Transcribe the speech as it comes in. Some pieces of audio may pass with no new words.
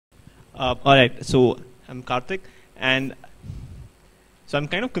All right, so I'm Karthik, and so I'm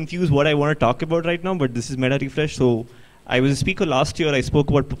kind of confused what I want to talk about right now, but this is Meta Refresh. So I was a speaker last year, I spoke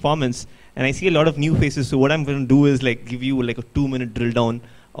about performance, and I see a lot of new faces. So what I'm going to do is like give you like a 2-minute drill down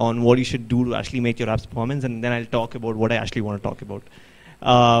on what you should do to actually make your app's performance, and then I'll talk about what I actually want to talk about.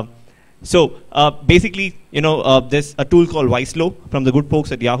 Basically, there's a tool called Wiselo from the good folks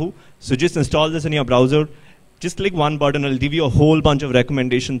at Yahoo. So just install this in your browser. Just click one button, it'll give you a whole bunch of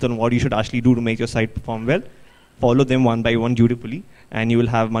recommendations on what you should actually do to make your site perform well. Follow them one by one dutifully, and you will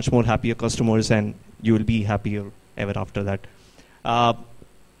have much more happier customers, and you will be happier ever after that.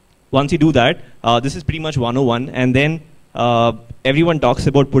 Once you do that, this is pretty much 101, and then everyone talks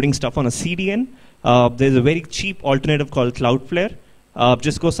about putting stuff on a CDN. There's a very cheap alternative called Cloudflare.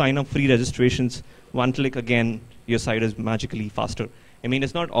 Just go sign up, free registrations. One click, again, your site is magically faster. I mean,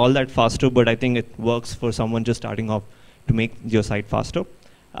 it's not all that faster, but I think it works for someone just starting off to make your site faster.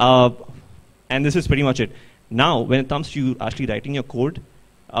 And this is pretty much it. Now, when it comes to actually writing your code,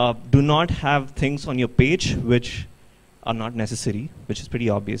 do not have things on your page which are not necessary, which is pretty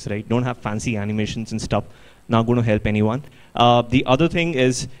obvious, right? Don't have fancy animations and stuff. Not going to help anyone. The other thing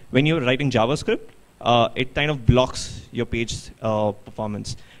is when you're writing JavaScript, it kind of blocks your page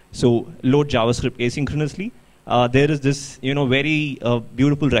performance. So load JavaScript asynchronously. There is this, very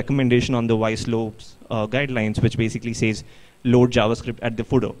beautiful recommendation on the Wiselo guidelines, which basically says load JavaScript at the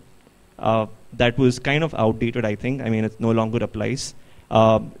footer. That was kind of outdated, I think. I mean, it no longer applies.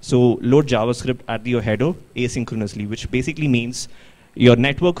 So load JavaScript at your header asynchronously, which basically means your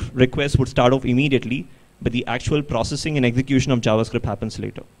network request would start off immediately, but the actual processing and execution of JavaScript happens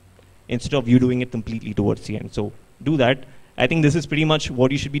later, instead of you doing it completely towards the end. So do that. I think this is pretty much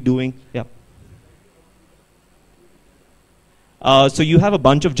what you should be doing. Yeah. So you have a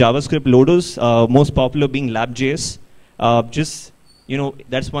bunch of JavaScript loaders, most popular being lab.js.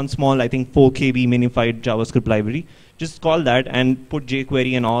 That's one small, I think, 4 KB minified JavaScript library. Just call that and put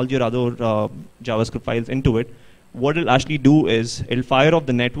jQuery and all your other JavaScript files into it. What it'll actually do is it'll fire off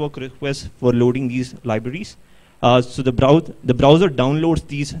the network request for loading these libraries. So the browser downloads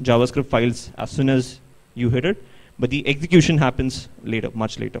these JavaScript files as soon as you hit it, but the execution happens later,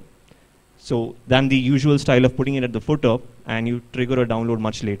 much later. So than the usual style of putting it at the footer, and you trigger a download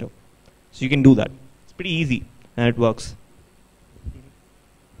much later. So you can do that. It's pretty easy, and it works.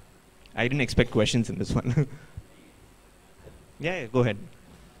 I didn't expect questions in this one. Yeah, go ahead.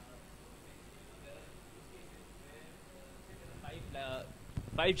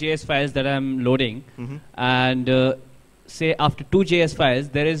 Five JS files that I'm loading, and say after 2 JS files,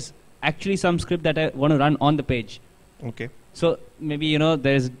 there is actually some script that I want to run on the page. Okay. So maybe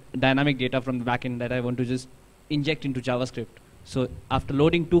there's dynamic data from the backend that I want to just inject into JavaScript. So after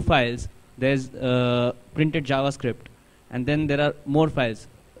loading 2 files, there's printed JavaScript, and then there are more files.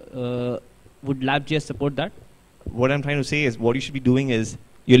 Would lab.js support that? What I'm trying to say is what you should be doing is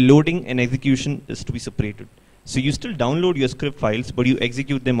your loading and execution is to be separated. So you still download your script files, but you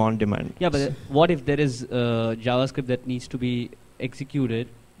execute them on demand. Yeah, but what if there is JavaScript that needs to be executed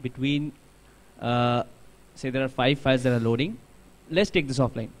between, say there are 5 files that are loading. Let's take this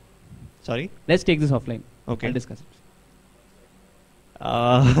offline. Sorry? Let's take this offline. Okay. I'll discuss it.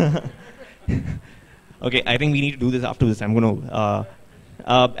 Okay, I think we need to do this after this. I'm going to...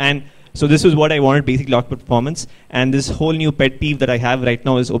 and so this is what I wanted, basically talk about performance. And this whole new pet peeve that I have right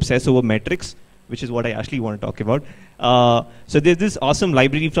now is obsess over metrics, which is what I actually want to talk about. So there's this awesome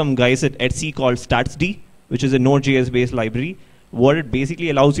library from guys at Etsy called StatsD, which is a Node.js based library. What it basically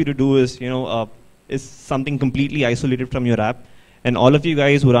allows you to do is, is something completely isolated from your app. And all of you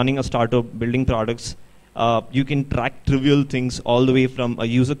guys who are running a startup, building products, you can track trivial things all the way from a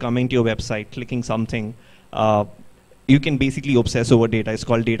user coming to your website, clicking something. You can basically obsess over data. It's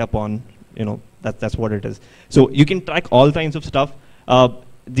called data porn. That's what it is. So you can track all kinds of stuff.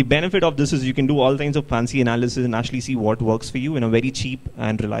 The benefit of this is you can do all kinds of fancy analysis and actually see what works for you in a very cheap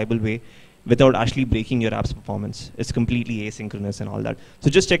and reliable way without actually breaking your app's performance. It's completely asynchronous and all that. So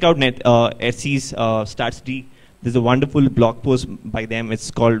just check out Etsy's StatsD. There's a wonderful blog post by them. It's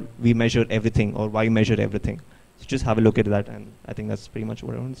called We Measure Everything, or Why Measure Everything. So just have a look at that, and I think that's pretty much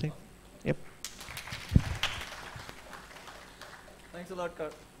what I want to say. Yep. Thanks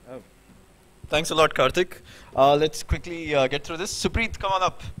a lot, Karthik. Let's quickly get through this. Supreet, come on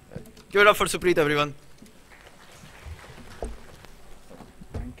up. Give it up for Supreet, everyone.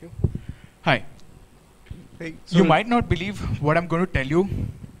 Thank you. Hi. Hey, you might not believe what I'm going to tell you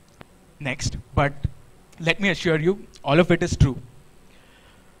next, but let me assure you, all of it is true.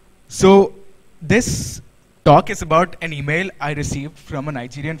 So this talk is about an email I received from a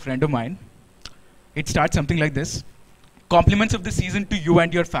Nigerian friend of mine. It starts something like this. Compliments of the season to you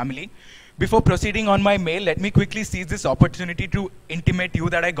and your family. Before proceeding on my mail, let me quickly seize this opportunity to intimate you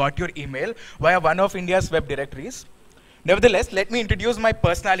that I got your email via one of India's web directories. Nevertheless, let me introduce my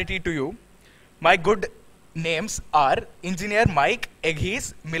personality to you. My good names are Engineer Mike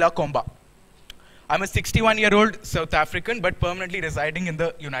Eghis Milakomba. I'm a 61-year-old South African but permanently residing in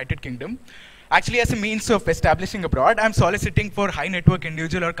the United Kingdom. Actually, as a means of establishing abroad, I'm soliciting for high network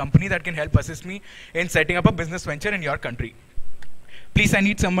individual or company that can help assist me in setting up a business venture in your country. Please, I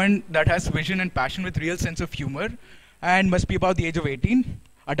need someone that has vision and passion with real sense of humor and must be about the age of 18,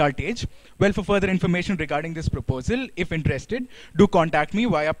 adult age. Well, for further information regarding this proposal, if interested, do contact me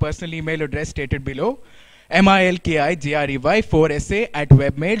via personal email address stated below,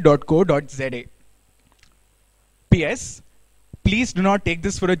 milkigrey4sa@webmail.co.za. P.S. Please do not take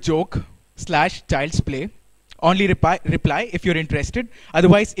this for a joke / child's play. Only reply if you're interested.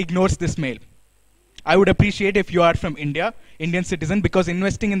 Otherwise, ignores this mail. I would appreciate if you are from India, Indian citizen, because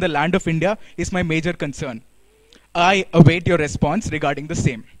investing in the land of India is my major concern. I await your response regarding the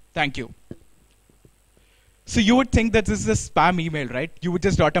same. Thank you. So you would think that this is a spam email, right? You would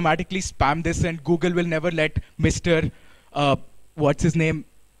just automatically spam this and Google will never let Mr. What's his name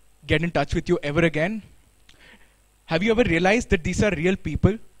get in touch with you ever again. Have you ever realized that these are real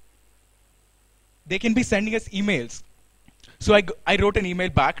people? They can be sending us emails. So I wrote an email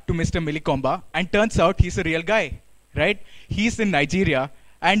back to Mr. Milikomba, and turns out he's a real guy, right? He's in Nigeria,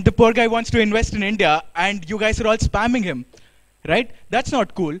 and the poor guy wants to invest in India, and you guys are all spamming him, right? That's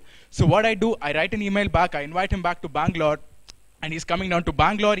not cool. So what I do, I write an email back, I invite him back to Bangalore, and he's coming down to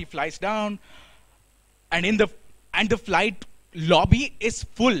Bangalore, he flies down, and the flight lobby is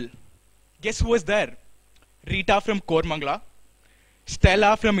full. Guess who was there? Rita from Kormangla,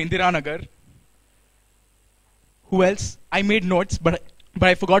 Stella from Indiranagar. Who else? I made notes, but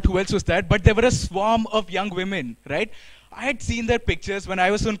I forgot who else was there. But there were a swarm of young women, right? I had seen their pictures when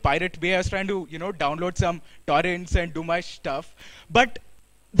I was on Pirate Bay. I was trying to, download some torrents and do my stuff. But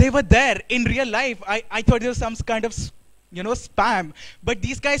they were there in real life. I thought there was some kind of, spam. But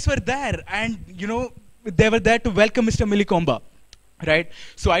these guys were there, and, they were there to welcome Mr. Milikomba, right?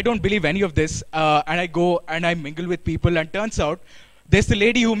 So I don't believe any of this. And I go and I mingle with people, and turns out there's a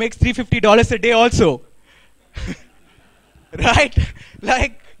lady who makes $350 a day also. Right?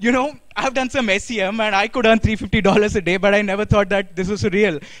 Like, I've done some SEM and I could earn $350 a day, but I never thought that this was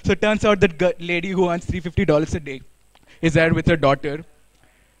real. So it turns out that lady who earns $350 a day is there with her daughter,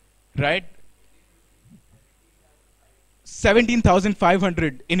 right?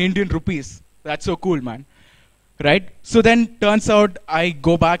 17,500 in Indian rupees. That's so cool, man. Right? So then turns out I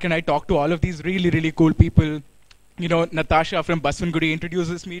go back and I talk to all of these really, really cool people. Natasha from Baswangudi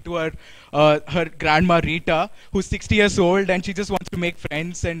introduces me to her grandma Rita, who's 60 years old, and she just wants to make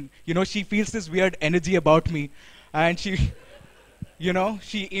friends, and she feels this weird energy about me, and she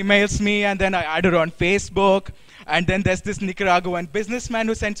emails me, and then I add her on Facebook, and then there's this Nicaraguan businessman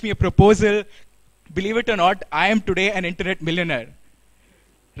who sends me a proposal. Believe it or not, I am today an internet millionaire,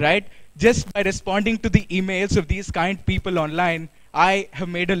 right? Just by responding to the emails of these kind people online, I have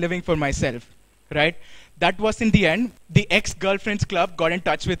made a living for myself, right? That was in the end. The ex-girlfriends club got in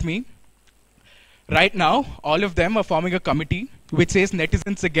touch with me. Right now, all of them are forming a committee which says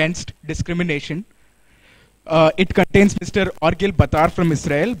Netizens Against Discrimination. It contains Mr. Orgil Batar from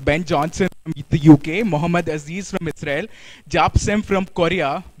Israel, Ben Johnson from the UK, Mohammed Aziz from Israel, Japsem from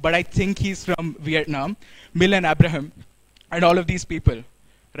Korea, but I think he's from Vietnam, Milan Abraham, and all of these people,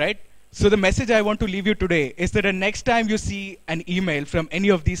 right? So the message I want to leave you today is that the next time you see an email from any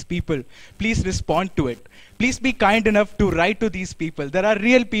of these people, please respond to it. Please be kind enough to write to these people. There are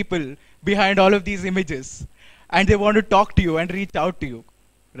real people behind all of these images, and they want to talk to you and reach out to you,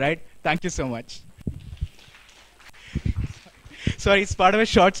 right? Thank you so much. Sorry, it's part of a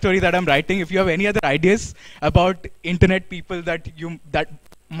short story that I'm writing. If you have any other ideas about internet people that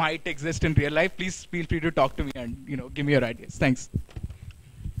might exist in real life, please feel free to talk to me and give me your ideas. Thanks.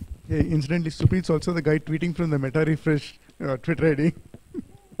 Hey, incidentally, Supreet's also the guy tweeting from the Meta Refresh Twitter ID.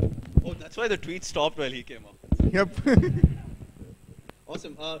 Oh, that's why the tweet stopped while he came up. Yep.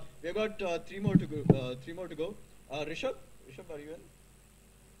 Awesome. We've got three more to go. Rishabh, are you in?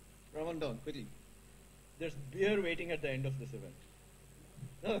 Run one down quickly. There's beer waiting at the end of this event.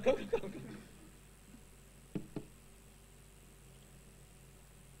 No, come.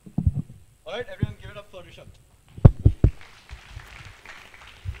 All right, everyone, give it up for Rishabh.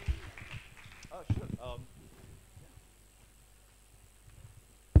 Oh, sure.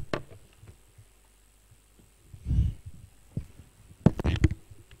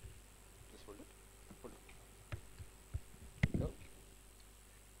 Just hold it. Go.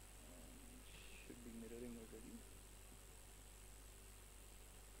 Should be mirroring already.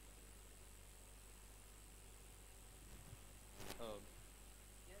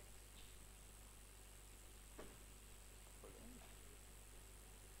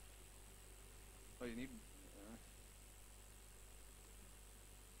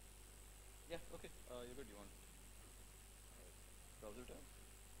 okay. You're good. You want browser tab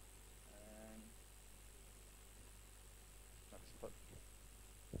and okay, super.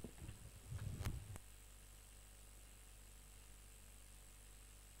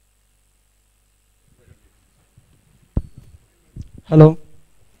 Hello.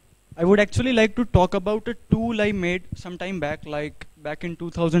 I would actually like to talk about a tool I made some time back, like back in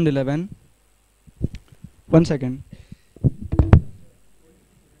 2011. One second.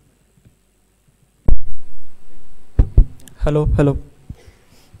 Hello, hello.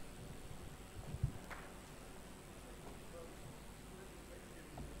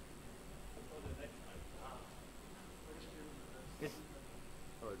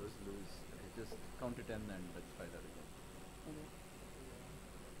 Oh, it was loose. Just count to 10 and let's try that again.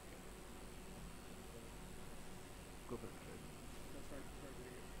 Go for it.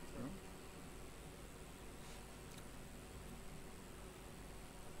 No?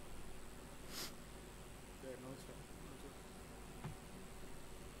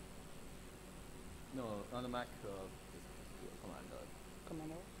 No, on the Mac, just do a command.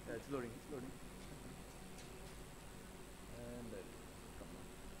 Command out. Yeah, it's loading. It's loading. And there it is. Come on.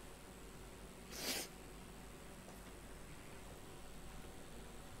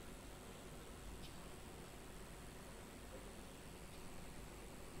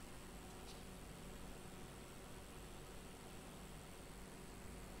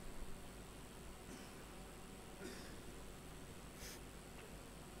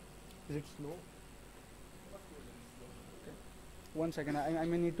 Is it slow? One second, I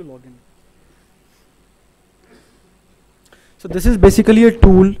may need to log in. So this is basically a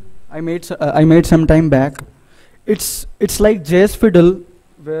tool I made some time back. It's like JS Fiddle,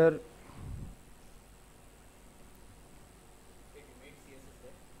 where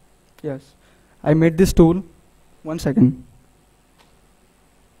yes, I made this tool. One second.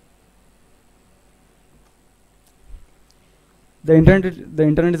 The internet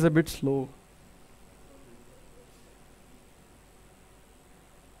is a bit slow.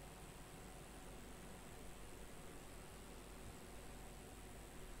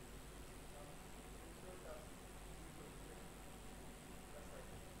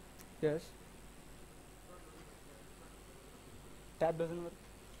 Yes. Tab doesn't work.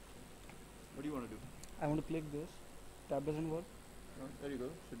 What do you want to do? I want to click this. Tab doesn't work. No, there you go.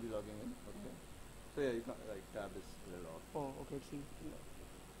 Should be logging in. Okay. So yeah, you can't, like tab is a little off. Oh, okay. See.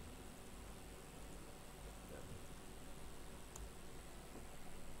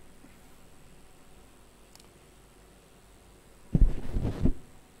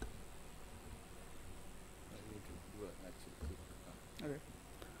 I need to do an actual click. Okay.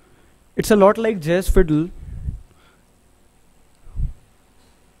 It's a lot like JS Fiddle.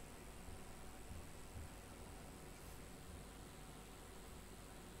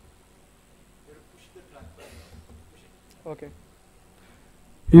 Okay.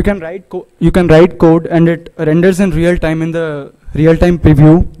 You can write code and it renders in real time in the real time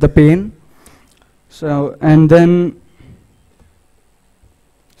preview, the pane. So and then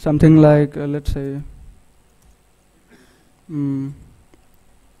something like let's say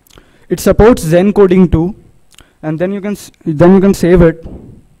it supports Zen coding too, and then you can save it.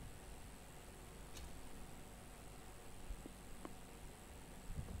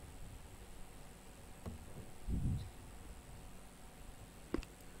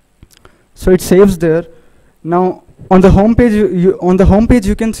 So it saves there. Now on the home page,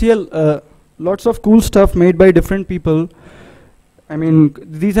 you can see lots of cool stuff made by different people. I mean,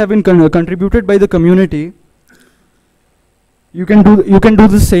 these have been contributed by the community. You can do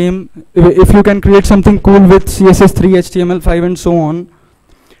the same if you can create something cool with CSS3, HTML5, and so on.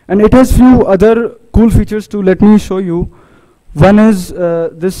 And it has few other cool features too. Let me show you. One is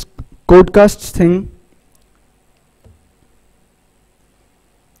this codecasts thing.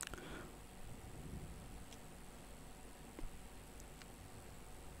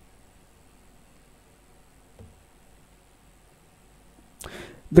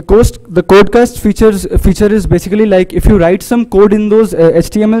 The codecast feature is basically like if you write some code in those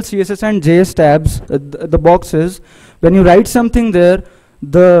HTML, CSS, and JS tabs, the boxes. When you write something there,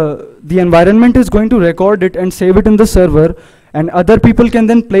 the environment is going to record it and save it in the server, and other people can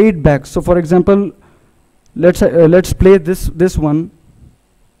then play it back. So, for example, let's play this one.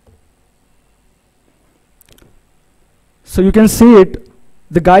 So you can see it.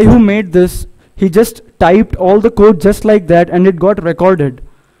 The guy who made this, he just typed all the code just like that, and it got recorded.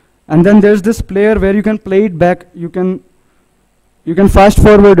 And then there's this player where you can play it back. You can fast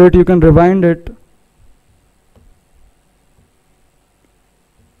forward it. You can rewind it.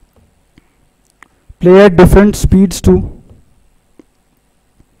 Play at different speeds too.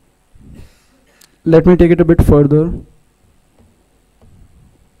 let me take it a bit further.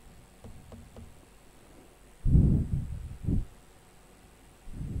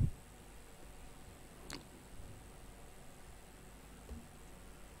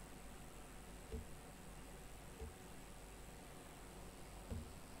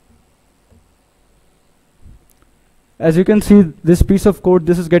 As you can see, this piece of code,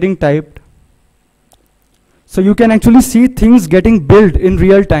 this is getting typed. So you can actually see things getting built in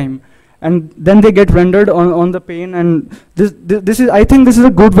real time, and then they get rendered on the pane. And this is, I think this is a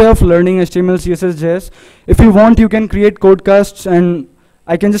good way of learning HTML, CSS, JS. If you want, you can create codecasts, and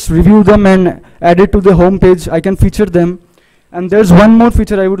I can just review them and add it to the home page. I can feature them. And there's one more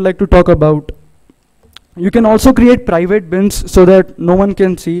feature I would like to talk about. You can also create private bins so that no one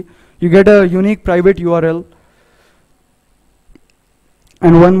can see. You get a unique private URL.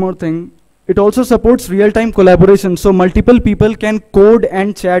 And one more thing, it also supports real-time collaboration, so multiple people can code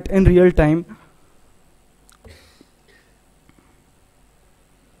and chat in real time.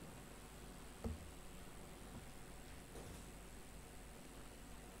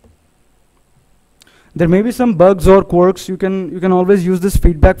 There may be some bugs or quirks. You can always use this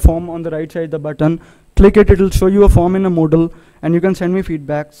feedback form on the right side of the button. Click it, it'll show you a form in a Moodle, and you can send me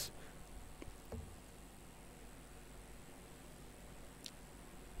feedbacks.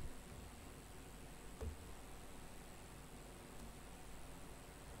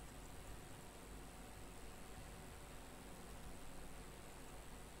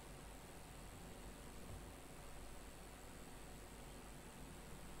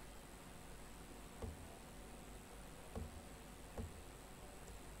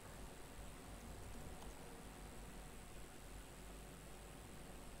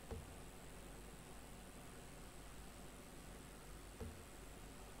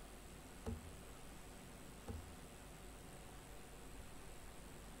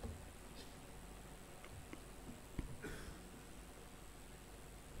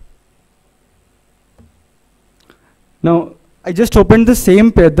 Now, I just opened the same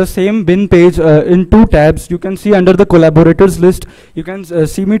bin page in 2 tabs. You can see under the collaborators list, you can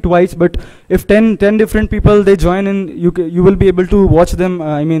see me twice, but if 10 different people, they join in, you will be able to watch them.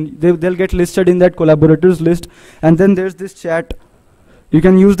 I mean, they'll get listed in that collaborators list. And then there's this chat. You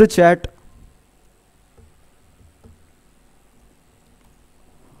can use the chat.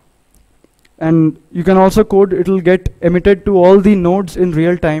 And you can also code, it'll get emitted to all the nodes in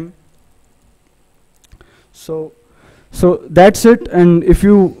real time. So that's it. And if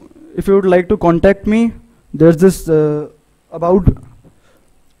you would like to contact me, there's this about.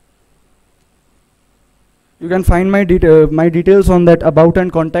 You can find my details on that about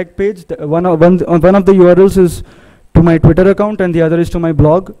and contact page. One of the URLs is to my Twitter account, and the other is to my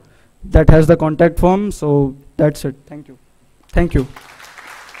blog that has the contact form. So that's it. Thank you. Thank you.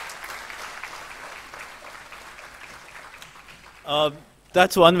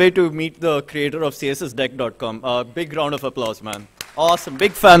 That's one way to meet the creator of cssdeck.com. Big round of applause, man. Awesome.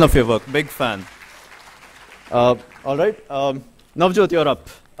 Big fan of your work. Big fan. All right. Navjot, you're up.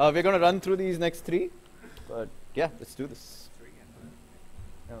 We're going to run through these next 3. But yeah, let's do this.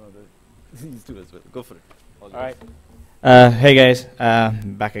 No, these 2 as well. Go for it. All right. Hey, guys.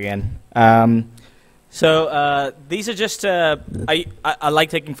 Back again. So these are just, I like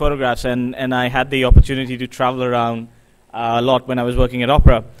taking photographs, and I had the opportunity to travel around a lot when I was working at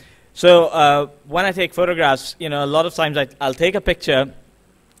Opera. So when I take photographs, a lot of times I'll take a picture,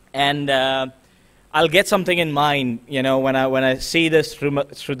 and I'll get something in mind. When I see this through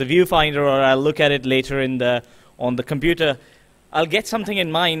the viewfinder, or I'll look at it later on the computer, I'll get something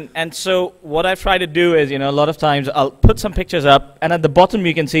in mind. And so what I try to do is, a lot of times I'll put some pictures up, and at the bottom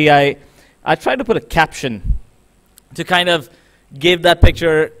you can see I try to put a caption to kind of give that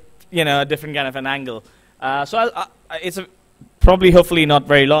picture, a different kind of an angle. So it's probably, hopefully, not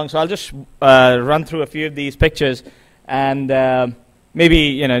very long. So I'll just run through a few of these pictures, and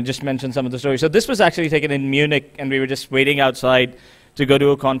maybe just mention some of the stories. So this was actually taken in Munich, and we were just waiting outside to go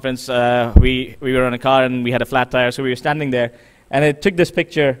to a conference. We were on a car, and we had a flat tire, so we were standing there, and I took this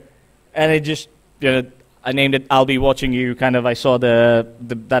picture, and it just I named it "I'll Be Watching You." Kind of, I saw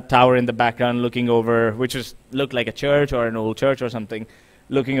that tower in the background, looking over, which looked like a church or an old church or something,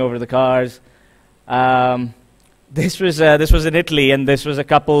 looking over the cars. This was in Italy, and this was a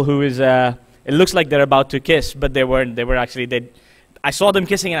couple who is. It looks like they're about to kiss, but they weren't. They were actually. I saw them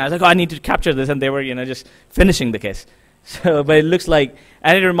kissing, and I was like, "Oh, I need to capture this," and they were, just finishing the kiss. So, but it looks like,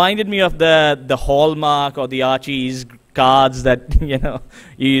 and it reminded me of the Hallmark or the Archie's cards that you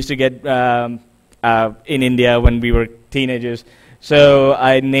used to get in India when we were teenagers. So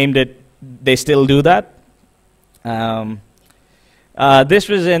I named it. They still do that. This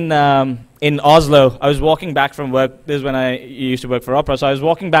was in Oslo. I was walking back from work. This is when I used to work for Opera. So I was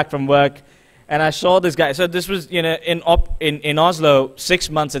walking back from work, and I saw this guy. So this was, in Oslo, 6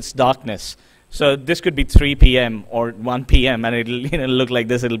 months it's darkness. So this could be 3 p.m. or 1 p.m. and it'll look like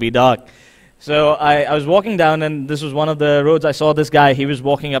this. It'll be dark. So I was walking down, and this was one of the roads. I saw this guy. He was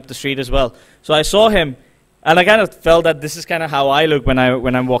walking up the street as well. So I saw him, and I kind of felt that this is kind of how I look when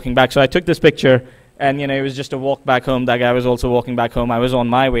I'm walking back. So I took this picture. And, it was just a walk back home. That guy was also walking back home. I was on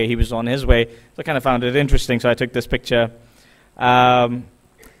my way. He was on his way. So I kind of found it interesting. So I took this picture.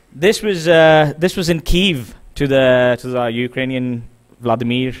 This was in Kyiv to the Ukrainian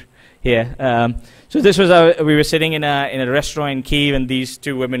Vladimir here. So this was we were sitting in a restaurant in Kyiv, and these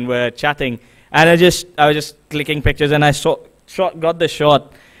two women were chatting. And I was just clicking pictures, and I got the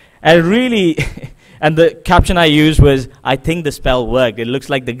shot. And really, and the caption I used was, "I think the spell worked." It looks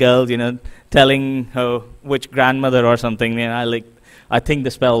like the girls, telling her which grandmother or something. I think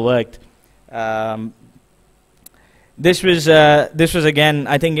the spell worked. This was again,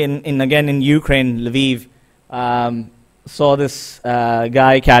 I think in Ukraine, Lviv. Saw this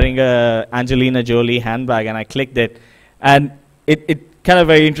guy carrying a Angelina Jolie handbag, and I clicked it, and it kind of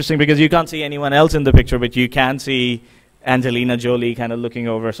very interesting because you can't see anyone else in the picture, but you can see Angelina Jolie kind of looking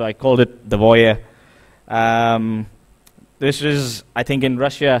over. So I called it the voyeur. This is, I think, in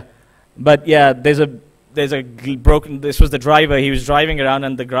Russia. But yeah, there's a broken. This was the driver. He was driving around,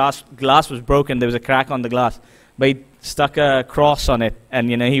 and the glass was broken. There was a crack on the glass, but he stuck a cross on it, and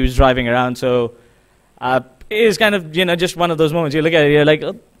he was driving around. So it is kind of just one of those moments. You look at it, you're like,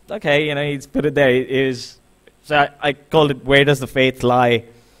 oh, okay, he's put it there. It is. So I called it, "Where does the faith lie?"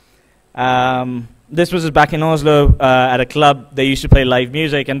 This was back in Oslo at a club. They used to play live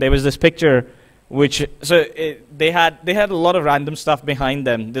music, and there was this picture. They had a lot of random stuff behind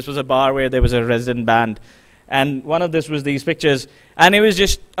them. This was a bar where there was a resident band, and one of this was these pictures, and it was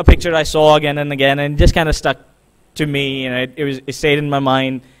just a picture I saw again and again, and it just kind of stuck to me. It stayed in my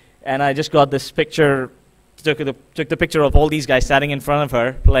mind, and I just got this picture. Took the picture of all these guys standing in front of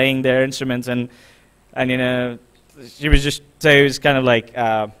her playing their instruments, and she was just, so it was kind of like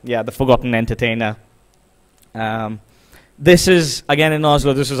the forgotten entertainer. This is, again, in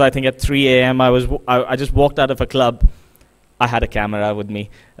Oslo. This was, I think, at 3 a.m. I just walked out of a club. I had a camera with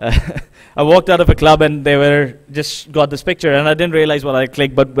me. I walked out of a club, and they just got this picture, and I didn't realize what I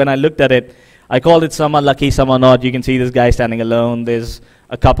clicked, but when I looked at it, I called it "Some are lucky, some are not." You can see this guy standing alone. There's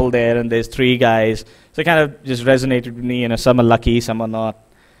a couple there, and there's 3 guys. So it kind of just resonated with me, some are lucky, some are not.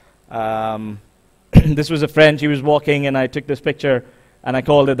 This was a friend. She was walking, and I took this picture, and I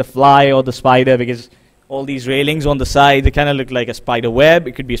called it the fly or the spider, because all these railings on the side, they kind of look like a spider web.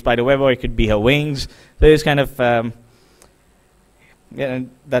 It could be a spider web, or it could be her wings. So it's kind of,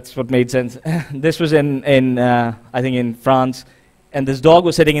 that's what made sense. This was I think in France, and this dog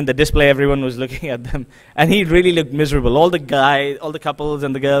was sitting in the display. Everyone was looking at them, and he really looked miserable. All the couples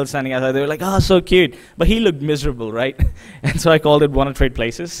and the girls standing outside, they were like, "Oh, so cute," but he looked miserable, right? And so I called it "Wanna Trade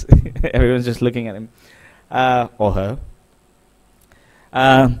Places." Everyone's just looking at him, or her.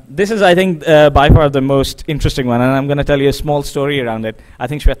 This is, I think, by far the most interesting one, and I'm going to tell you a small story around it. I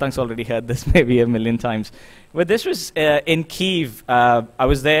think Shwetank's already heard this maybe a million times. But this was in Kyiv. I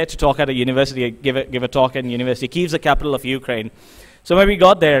was there to talk at a university, give a talk at a university. Kyiv's the capital of Ukraine. So when we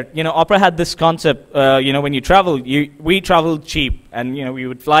got there, Opera had this concept, when you travel, we traveled cheap, and we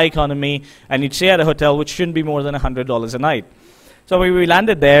would fly economy, and you'd stay at a hotel which shouldn't be more than $100 a night. So when we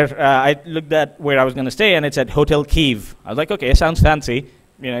landed there, I looked at where I was going to stay, and it said Hotel Kyiv. I was like, okay, sounds fancy.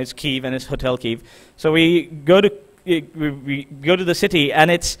 It's Kyiv, and it's Hotel Kyiv. So we go to the city, and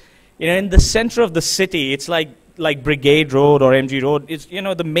it's in the center of the city. It's like Brigade Road or MG Road. It's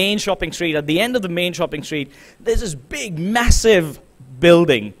the main shopping street. At the end of the main shopping street, there's this big, massive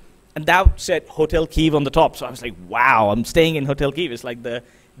building, and that said Hotel Kyiv on the top. So I was like, wow, I'm staying in Hotel Kyiv. It's like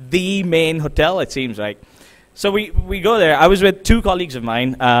the main hotel, it seems like. So we go there. I was with 2 colleagues of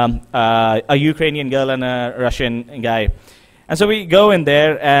mine, a Ukrainian girl and a Russian guy. And so we go in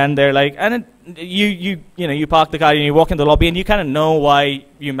there, and they're like, and you park the car, and you walk in the lobby, and you kind of know why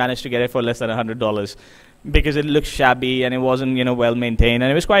you managed to get it for less than $100, because it looks shabby, and it wasn't well maintained, and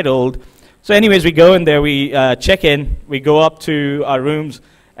it was quite old. So anyways, we go in there, we check in, we go up to our rooms,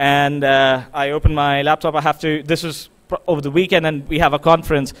 and I open my laptop. This was over the weekend, and we have a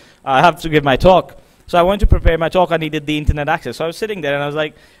conference. I have to give my talk. So I wanted to prepare my talk. I needed the internet access. So I was sitting there, and I was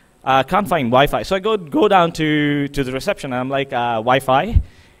like, can't find Wi-Fi. So I go down to the reception, and I'm like, Wi-Fi?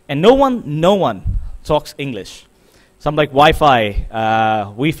 And no one talks English. So I'm like, Wi-Fi,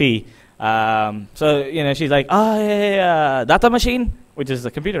 Wi-Fi. So she's like, yeah, data machine? which is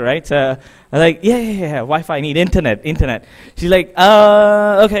the computer, right? So I'm like, yeah, Wi-Fi, I need internet. She's like,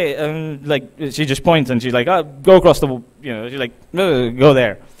 okay, like, she just points and she's like, oh, go across the, she's like, go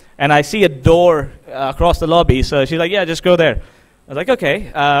there. And I see a door across the lobby, so she's like, yeah, just go there. I was like, okay.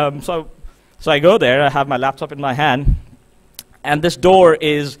 So I go there, I have my laptop in my hand, and this door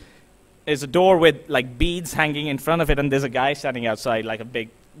is a door with like beads hanging in front of it, and there's a guy standing outside, like a big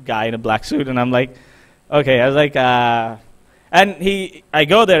guy in a black suit, and I'm like, okay. I was like, and I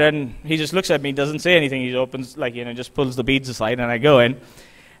go there, and he just looks at me, doesn't say anything. He opens, like, just pulls the beads aside, and I go in.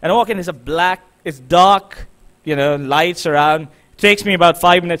 And I walk in, it's dark, lights around. It takes me about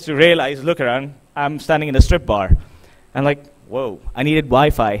 5 minutes to realize, look around, I'm standing in a strip bar. I'm like, whoa, I needed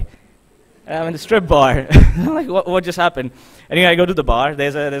Wi-Fi. I'm in the strip bar. I'm like, what just happened? Anyway, I go to the bar.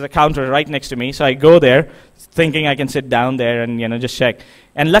 There's a counter right next to me. So I go there, thinking I can sit down there and, just check.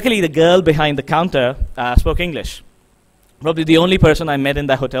 And luckily, the girl behind the counter spoke English. Probably the only person I met in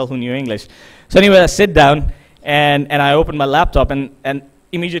that hotel who knew English. So anyway, I sit down, and I open my laptop, and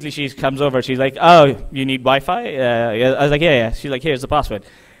immediately she comes over. She's like, oh, you need Wi-Fi? Yeah. I was like, yeah. She's like, here's the password.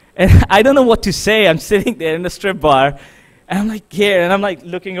 And I don't know what to say. I'm sitting there in the strip bar, and I'm like, here, and I'm like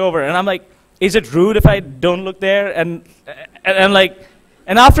looking over, and I'm like, is it rude if I don't look there? And I'm like,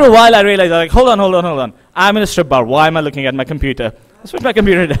 and after a while I realized, I'm like, hold on. I'm in a strip bar. Why am I looking at my computer? Let's put my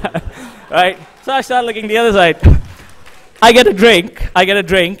computer down, right? So I start looking the other side. I get a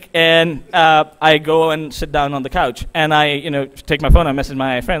drink, and I go and sit down on the couch, and I, take my phone, I message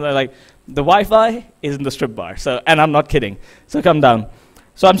my friends, I'm like, the Wi-Fi is in the strip bar, and I'm not kidding, so come down.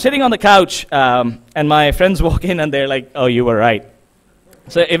 So I'm sitting on the couch, and my friends walk in, and they're like, oh, you were right.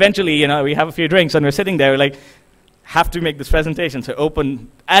 So eventually, we have a few drinks, and we're sitting there, like, have to make this presentation, so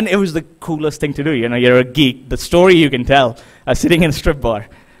open, and it was the coolest thing to do, you're a geek, the story you can tell, sitting in a strip bar.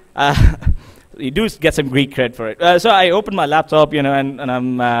 You do get some Greek cred for it. So I open my laptop, and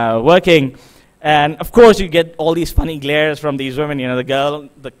I'm working. And of course, you get all these funny glares from these women. The girl,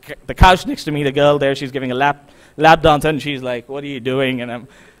 the couch next to me, the girl there, she's giving a lap dance, and she's like, "What are you doing?" And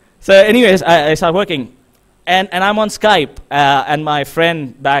so, anyways, I start working, and I'm on Skype, and my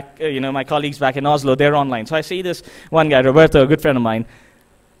friend back, my colleagues back in Oslo, they're online. So I see this one guy, Roberto, a good friend of mine.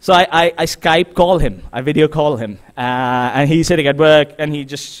 So I Skype call him, I video call him, and he's sitting at work, and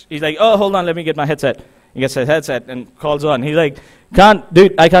he's like, oh, hold on, let me get my headset. He gets his headset and calls on. He's like,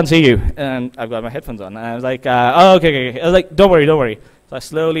 dude, I can't see you. And I've got my headphones on. And I was like, oh, okay. I was like, don't worry. So I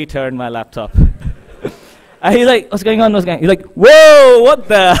slowly turned my laptop. And he's like, what's going on? He's like, whoa, what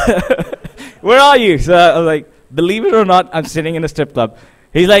the? Where are you? So I was like, believe it or not, I'm sitting in a strip club.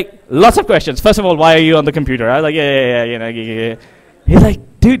 He's like, lots of questions. First of all, why are you on the computer? I was like, yeah. He's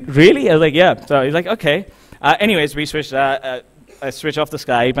like, dude, really? I was like, yeah. So he's like, okay. Anyways, we switched. I switch off the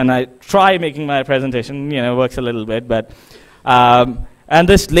Skype, and I try making my presentation. Works a little bit, but and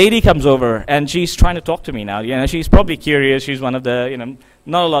this lady comes over, and she's trying to talk to me now. She's probably curious. She's one of the,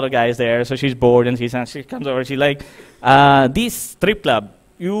 not a lot of guys there, so she's bored, and she comes over. She's like, this strip club,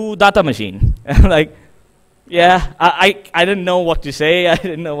 you data machine. I'm like, yeah. I didn't know what to say. I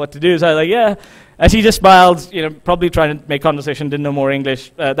didn't know what to do. So I was like, yeah. And she just smiles, probably trying to make conversation, didn't know more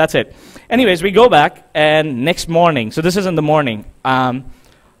English. That's it. Anyways, we go back, and next morning, so this is in the morning,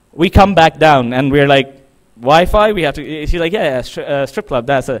 we come back down, and we're like, Wi-Fi? We have to, she's like, yeah, strip club,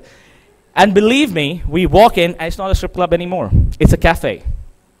 that's it. And believe me, we walk in, and it's not a strip club anymore. It's a cafe.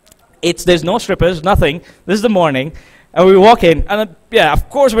 There's no strippers, nothing. This is the morning, and we walk in, and yeah, of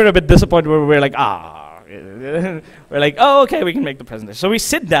course we're a bit disappointed, we're like, we're like, oh, okay, we can make the presentation. So we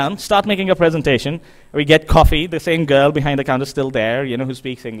sit down, start making a presentation. We get coffee. The same girl behind the counter is still there, who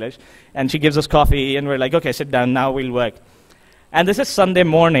speaks English. And she gives us coffee, and we're like, okay, sit down, now we'll work. And this is Sunday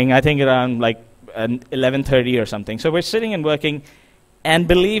morning, I think around like 11:30 or something. So we're sitting and working, and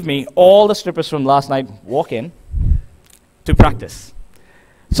believe me, all the strippers from last night walk in to practice.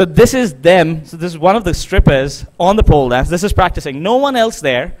 So this is them. So this is one of the strippers on the pole dance. This is practicing. No one else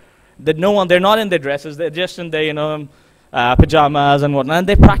there. They're not in their dresses, they're just in their, pajamas and whatnot, and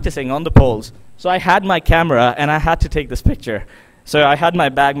they're practicing on the poles. So I had my camera, and I had to take this picture. So I had my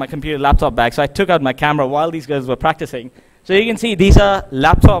bag, my computer laptop bag, so I took out my camera while these guys were practicing. So you can see these are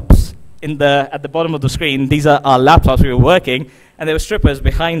laptops at the bottom of the screen. These are our laptops. We were working, and there were strippers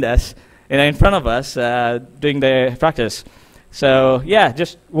behind us, in front of us, doing their practice. So yeah,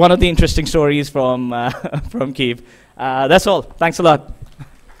 just one of the interesting stories from Kyiv. That's all. Thanks a lot.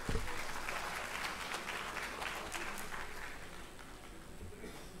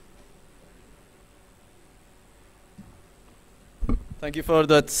 Thank you for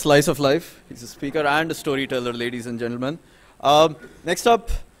that slice of life. He's a speaker and a storyteller, ladies and gentlemen. Next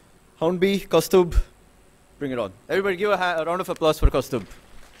up, Hound B, Kastub. Bring it on. Everybody give a round of applause for Kaustubh.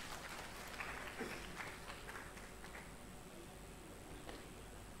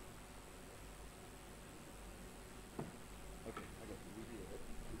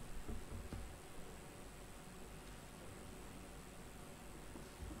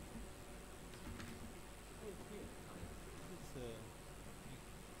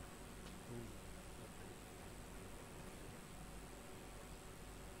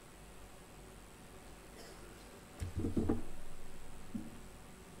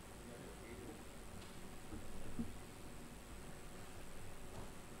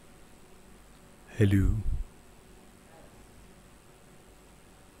 Hello.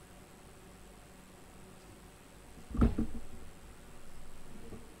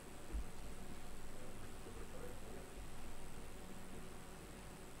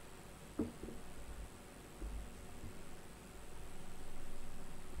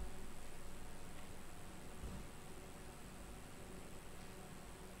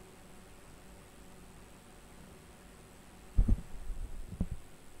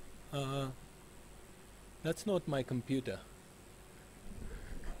 That's not my computer.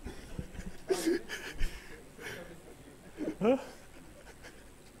 Huh?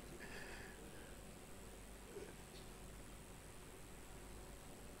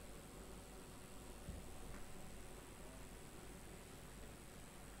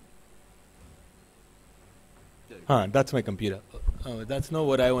 That's my computer. Oh, that's not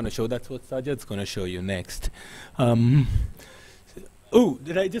what I want to show. That's what Sajad's going to show you next. Oh,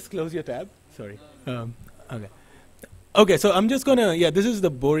 did I just close your tab? Sorry. Okay. Okay, so I'm just gonna, this is the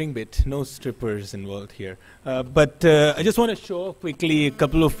boring bit. No strippers involved here. But I just want to show quickly a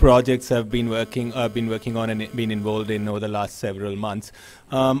couple of projects I've been working on and been involved in over the last several months.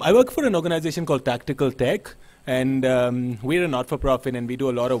 I work for an organization called Tactical Tech, and we're a not-for-profit, and we do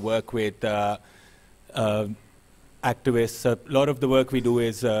a lot of work with activists. A lot of the work we do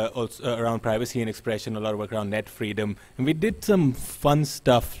is also around privacy and expression, a lot of work around net freedom. And we did some fun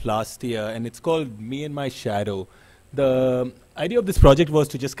stuff last year, and it's called Me and My Shadow. The idea of this project was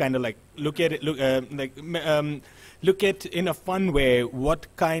to just kind of like look at it, look at in a fun way what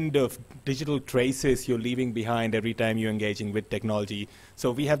kind of digital traces you're leaving behind every time you're engaging with technology.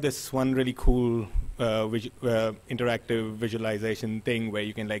 So we have this one really cool interactive visualization thing where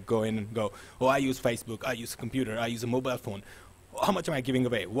you can like go in and go, oh, I use Facebook, I use a computer, I use a mobile phone. How much am I giving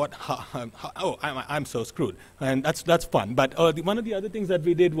away? What? Oh, I'm so screwed. And that's fun. But one of the other things that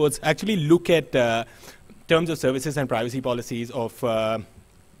we did was actually look at terms of services and privacy policies of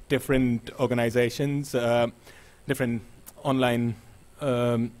different organizations, different online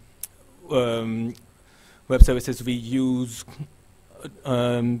web services we use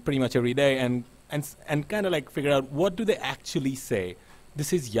pretty much every day, and kind of like figure out what do they actually say.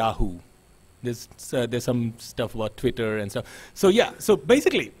 This is Yahoo. There's some stuff about Twitter and stuff. So yeah, so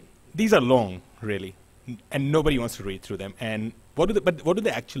basically these are long, really, and nobody wants to read through them. And what do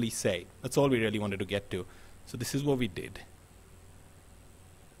they actually say? That's all we really wanted to get to. So this is what we did.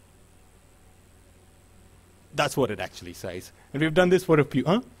 That's what it actually says. And we've done this for a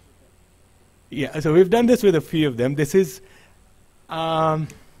few, Yeah, so we've done this with a few of them. This is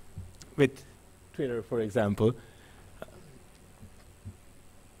with Twitter, for example.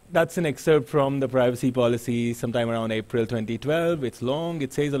 That's an excerpt from the privacy policy sometime around April 2012. It's long.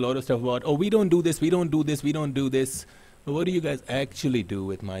 It says a lot of stuff about, oh, we don't do this, we don't do this, we don't do this. But what do you guys actually do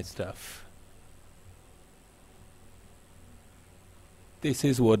with my stuff? This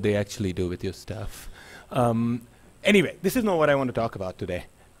is what they actually do with your stuff. Anyway, this is not what I want to talk about today.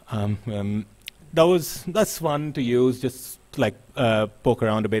 That's fun to use, just like poke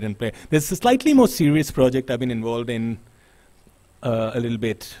around a bit and play. There's a slightly more serious project I've been involved in a little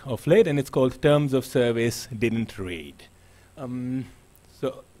bit of late, and it's called Terms of Service Didn't Read.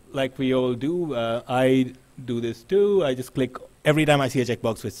 So like we all do, I do this too. I just click every time I see a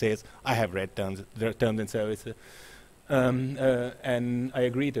checkbox which says, I have read terms and services. And I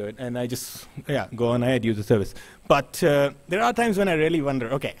agree to it, and I just, go on ahead, use the service. But there are times when I really wonder,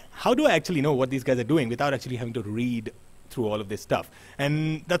 okay, how do I actually know what these guys are doing without actually having to read through all of this stuff?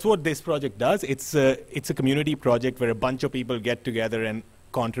 And that's what this project does. It's a community project where a bunch of people get together and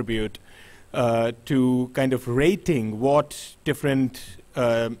contribute to kind of rating what different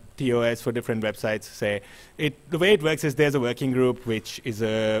TOS for different websites say. The way it works is there's a working group which is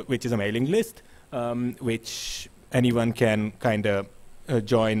a mailing list, which anyone can kind of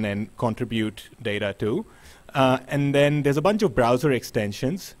join and contribute data to. And then there's a bunch of browser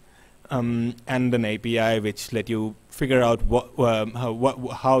extensions and an API which let you figure out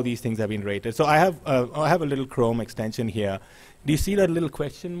how these things have been rated. So I have a little Chrome extension here. Do you see that little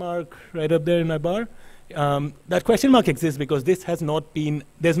question mark right up there in my bar? that question mark exists because this has not been,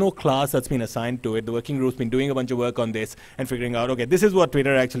 there's no class that's been assigned to it. The working group's been doing a bunch of work on this and figuring out, okay, this is what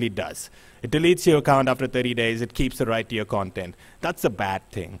Twitter actually does. It deletes your account after 30 days. It keeps the right to your content. That's a bad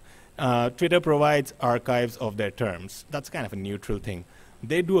thing. Twitter provides archives of their terms. That's kind of a neutral thing.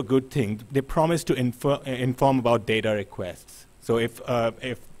 They do a good thing. They promise to inform about data requests. So if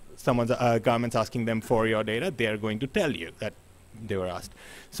someone's government's asking them for your data, they are going to tell you that they were asked.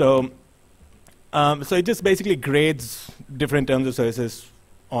 So it just basically grades different terms of services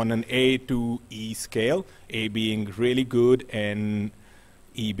on an A to E scale, A being really good and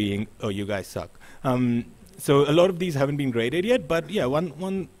E being, oh, you guys suck. So a lot of these haven't been graded yet, but yeah,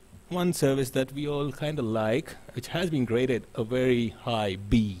 one service that we all kind of like, which has been graded a very high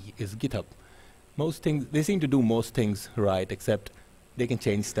B, is GitHub. Most things, they seem to do most things right, except they can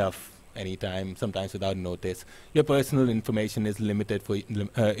change stuff anytime, sometimes without notice. Your personal information is limited for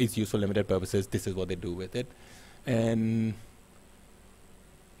is used for limited purposes. This is what they do with it, and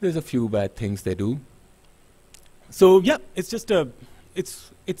there's a few bad things they do. So yeah, it's just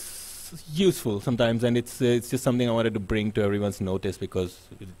it's useful sometimes, and it's just something I wanted to bring to everyone's notice because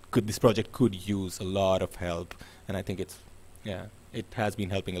this project could use a lot of help, and I think it has been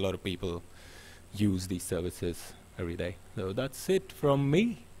helping a lot of people use these services every day. So that's it from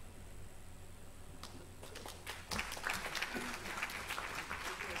me.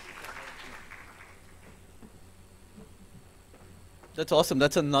 That's awesome.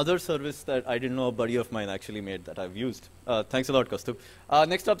 That's another service that I didn't know a buddy of mine actually made that I've used. Thanks a lot, Kaustubh.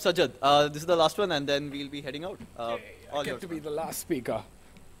 Next up, Sajjad. This is the last one, and then we'll be heading out. I get to be the last speaker.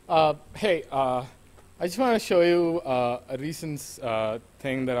 Hey, I just want to show you a recent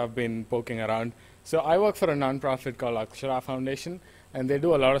thing that I've been poking around. So I work for a nonprofit called Akshara Foundation, and they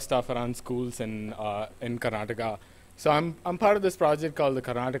do a lot of stuff around schools in Karnataka. So I'm part of this project called the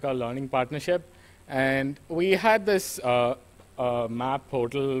Karnataka Learning Partnership, and we had this map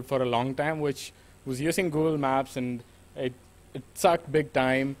portal for a long time, which was using Google Maps, and it sucked big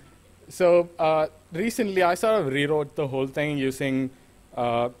time. So recently, I sort of rewrote the whole thing using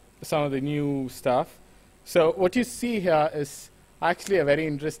some of the new stuff. So what you see here is actually a very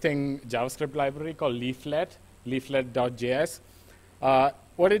interesting JavaScript library called leaflet.js.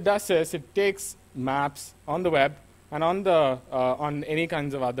 What it does is it takes maps on the web and on any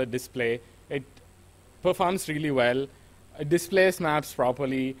kinds of other display. It performs really well. It displays maps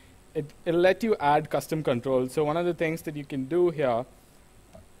properly. It'll let you add custom controls. So one of the things that you can do here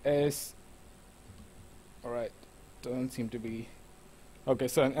is, all right, doesn't seem to be, okay,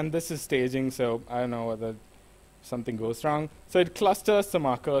 so, and this is staging, so I don't know whether something goes wrong. So it clusters the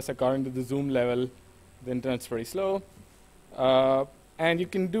markers according to the zoom level. The internet's pretty slow. And you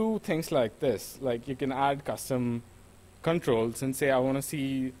can do things like this. Like you can add custom controls and say, I want to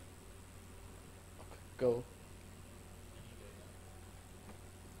see, go.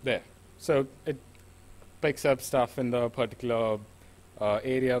 There. So it picks up stuff in the particular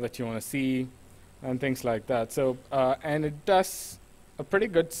area that you want to see and things like that. So, and it does a pretty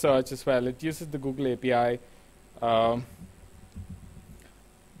good search as well. It uses the Google API. The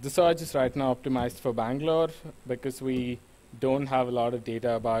search is right now optimized for Bangalore because we don't have a lot of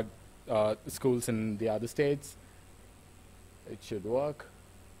data about schools in the other states. It should work.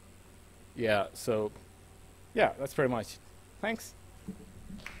 Yeah, so yeah, that's pretty much. Thanks.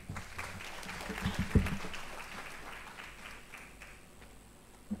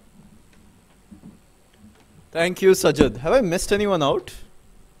 Thank you, Sajjad. Have I missed anyone out?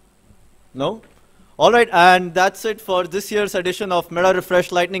 No? All right, and that's it for this year's edition of Meta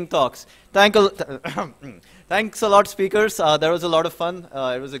Refresh Lightning Talks. Thanks a lot, speakers. There was a lot of fun.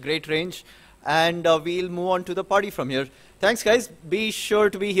 It was a great range. And we'll move on to the party from here. Thanks, guys. Be sure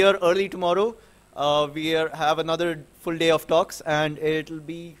to be here early tomorrow. We have another full day of talks, and it'll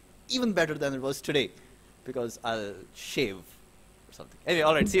be even better than it was today because I'll shave or something. Anyway,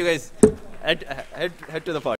 all right. See you guys. Head to the party.